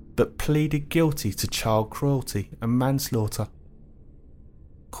murder but pleaded guilty to child cruelty and manslaughter.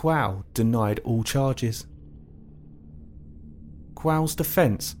 Quao denied all charges. Quao's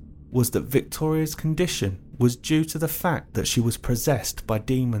defence was that Victoria's condition was due to the fact that she was possessed by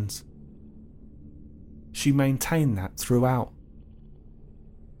demons. She maintained that throughout.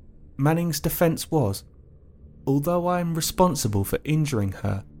 Manning's defence was, although I am responsible for injuring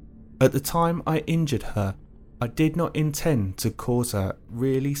her, at the time I injured her, I did not intend to cause her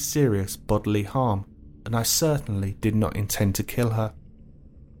really serious bodily harm, and I certainly did not intend to kill her.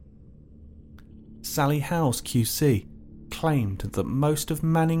 Sally Howes QC claimed that most of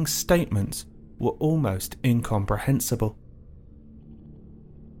Manning's statements were almost incomprehensible.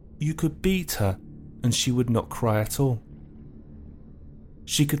 You could beat her and she would not cry at all.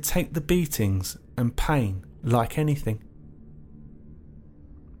 She could take the beatings and pain like anything.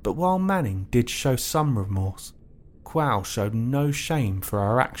 But while Manning did show some remorse, Quao showed no shame for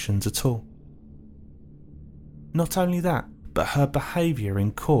her actions at all. Not only that, but her behaviour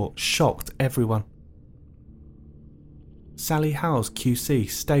in court shocked everyone. Sally Howes QC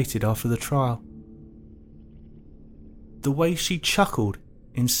stated after the trial, "The way she chuckled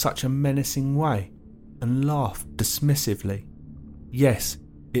in such a menacing way and laughed dismissively, yes,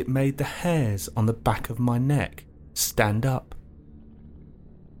 it made the hairs on the back of my neck stand up.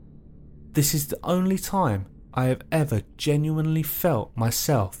 This is the only time I have ever genuinely felt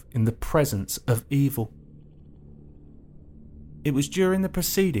myself in the presence of evil." It was during the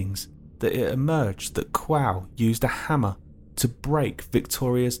proceedings that it emerged that Quao used a hammer to break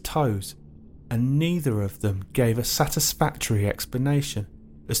Victoria's toes, and neither of them gave a satisfactory explanation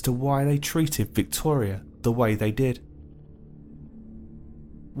as to why they treated Victoria the way they did.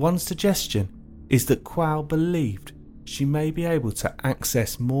 One suggestion is that Quao believed she may be able to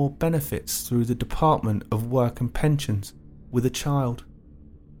access more benefits through the Department of Work and Pensions with a child.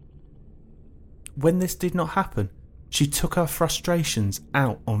 When this did not happen, she took her frustrations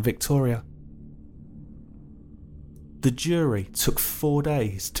out on Victoria. The jury took 4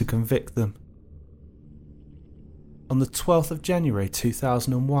 days to convict them. On the 12th of January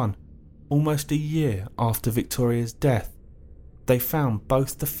 2001, almost a year after Victoria's death, they found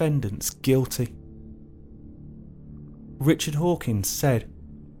both defendants guilty. Richard Hawkins said,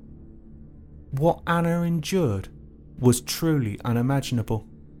 "What Anna endured was truly unimaginable.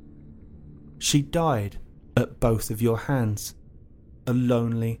 She died at both of your hands, a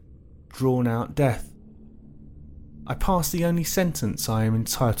lonely, drawn-out death. I passed the only sentence I am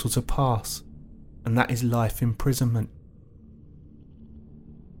entitled to pass, and that is life imprisonment."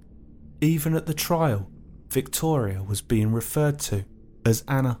 Even at the trial, Victoria was being referred to as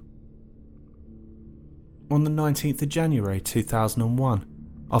Anna. On the 19th of January 2001,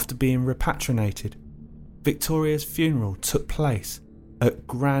 after being repatriated, Victoria's funeral took place at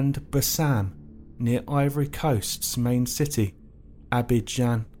Grand Bassam near Ivory Coast's main city,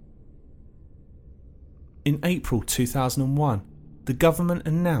 Abidjan. In April 2001, the government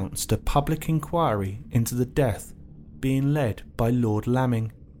announced a public inquiry into the death being led by Lord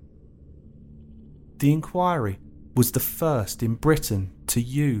Lamming. The inquiry was the first in Britain to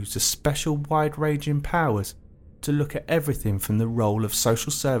use a special wide-ranging powers to look at everything from the role of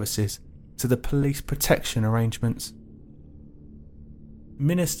social services to the police protection arrangements.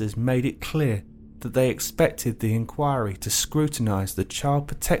 Ministers made it clear that they expected the inquiry to scrutinise the child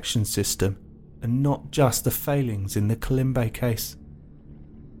protection system and not just the failings in the Climbie case.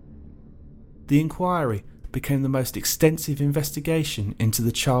 The inquiry became the most extensive investigation into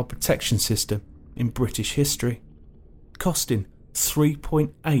the child protection system in British history, costing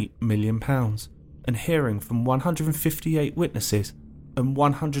 £3.8 million and hearing from 158 witnesses and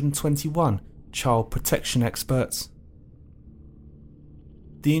 121 child protection experts.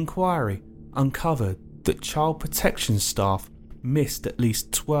 The inquiry uncovered that child protection staff missed at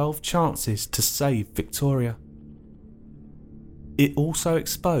least 12 chances to save Victoria. It also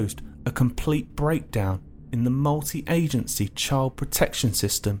exposed a complete breakdown in the multi-agency child protection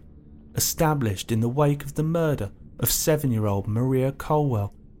system established in the wake of the murder of 7-year-old Maria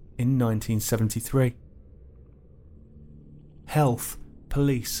Colwell in 1973. Health,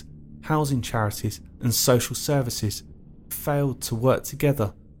 police, housing charities and social services failed to work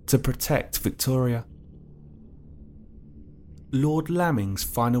together to protect Victoria. Lord Lamming's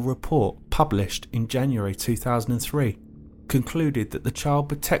final report, published in January 2003, concluded that the child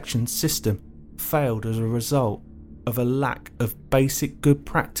protection system failed as a result of a lack of basic good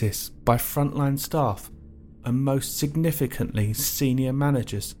practice by frontline staff and most significantly senior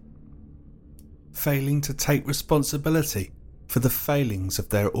managers, failing to take responsibility for the failings of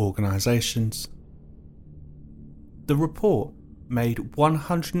their organisations. The report made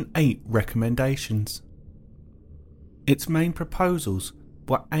 108 recommendations. Its main proposals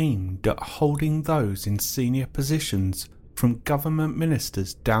were aimed at holding those in senior positions from government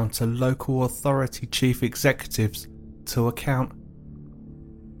ministers down to local authority chief executives to account.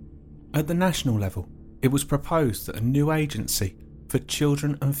 At the national level, it was proposed that a new agency for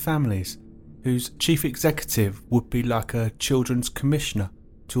children and families, whose chief executive would be like a children's commissioner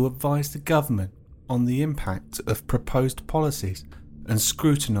to advise the government on the impact of proposed policies and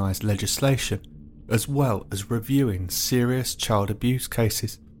scrutinise legislation, as well as reviewing serious child abuse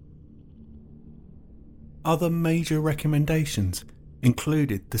cases. Other major recommendations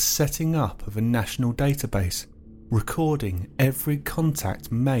included the setting up of a national database recording every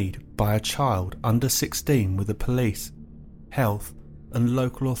contact made by a child under 16 with the police, health and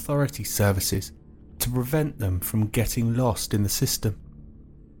local authority services to prevent them from getting lost in the system.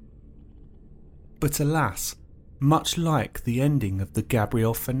 But alas, much like the ending of the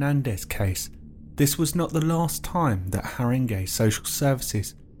Gabriel Fernandez case, this was not the last time that Haringey Social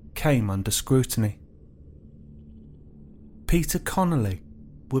Services came under scrutiny. Peter Connolly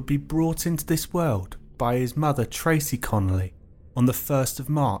would be brought into this world by his mother Tracy Connolly on the 1st of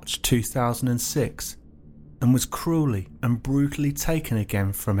March 2006 and was cruelly and brutally taken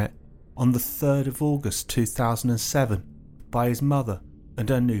again from it on the 3rd of August 2007 by his mother and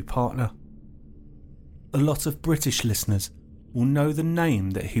her new partner. A lot of British listeners will know the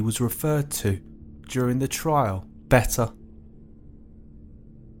name that he was referred to during the trial better.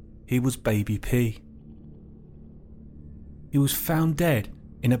 He was Baby P. He was found dead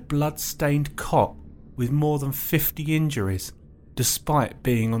in a blood-stained cot with more than 50 injuries, despite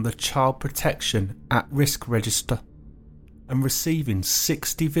being on the Child Protection at-risk register and receiving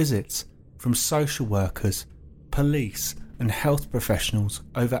 60 visits from social workers, police and health professionals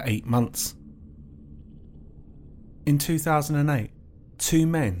over 8 months. In 2008, 2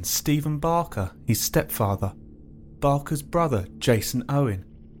 men, Stephen Barker, his stepfather, Barker's brother Jason Owen,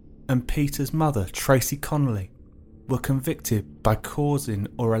 and Peter's mother Tracy Connolly, were convicted by causing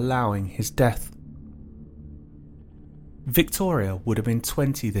or allowing his death. Victoria would have been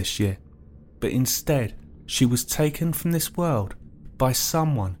 20 this year, but instead she was taken from this world by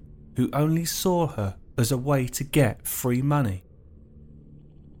someone who only saw her as a way to get free money.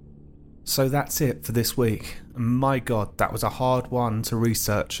 So that's it for this week. My God, that was a hard one to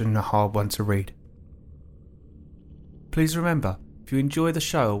research and a hard one to read. Please remember, if you enjoy the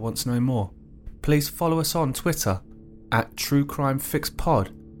show or want to know more, please follow us on Twitter at True Crime Fix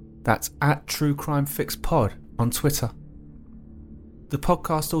Pod. That's at True Crime Fix Pod on Twitter. The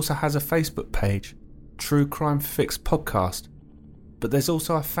podcast also has a Facebook page, True Crime Fix Podcast, but there's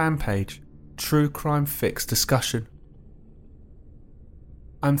also a fan page, True Crime Fix Discussion.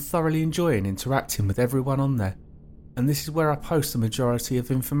 I'm thoroughly enjoying interacting with everyone on there, and this is where I post the majority of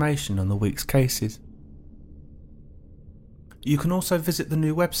information on the week's cases. You can also visit the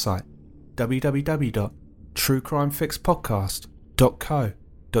new website,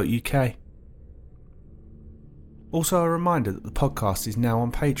 www.truecrimefixpodcast.co.uk. Also a reminder that the podcast is now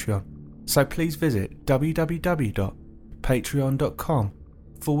on Patreon, So please visit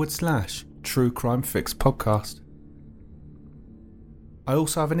www.patreon.com/True Crime Fix Podcast. I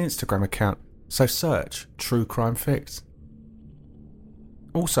also have an Instagram account, so search True Crime Fix.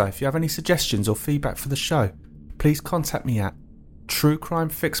 Also, if you have any suggestions or feedback for the show, please contact me at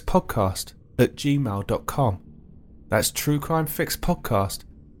truecrimefixpodcast@gmail.com. That's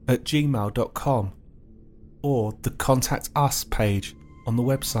truecrimefixpodcast@gmail.com, or the Contact Us page on the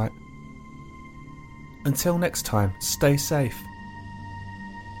website. Until next time, stay safe,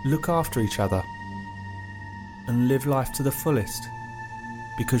 look after each other, and live life to the fullest,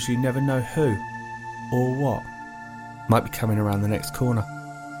 because you never know who or what might be coming around the next corner.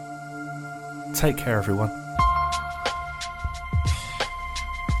 Take care, everyone.